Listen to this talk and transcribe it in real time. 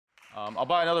I'll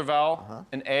buy another vowel,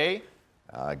 an A.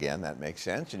 Again, that makes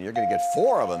sense, and you're going to get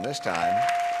 4 of them this time.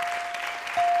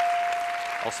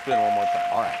 I'll spin one more time.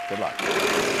 All right, good luck.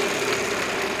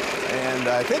 And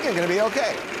I think you're going to be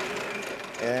okay.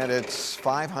 And it's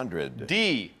 500.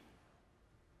 D.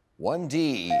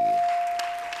 1D.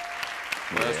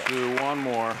 Let's do one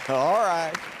more. All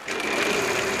right.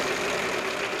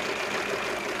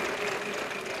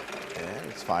 And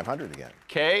it's 500 again.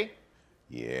 K.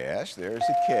 Yes, there's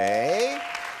a K.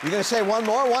 You're going to say one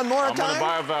more I'm time? going to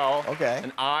buy a vowel. Okay.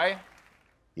 An I.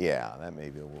 Yeah, that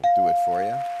maybe will do it for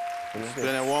you.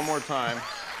 Spin it one more time.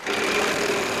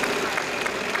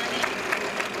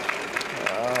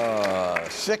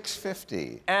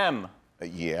 650. M.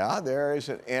 Yeah, there is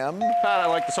an M. Pat, I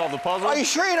like to solve the puzzle. Are you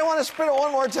sure you don't want to spin it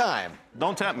one more time?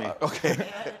 Don't tempt me. Okay.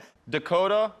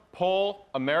 Dakota, Pole,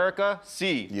 America,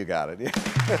 C. You got it.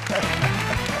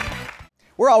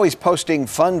 We're always posting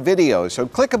fun videos, so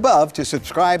click above to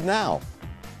subscribe now.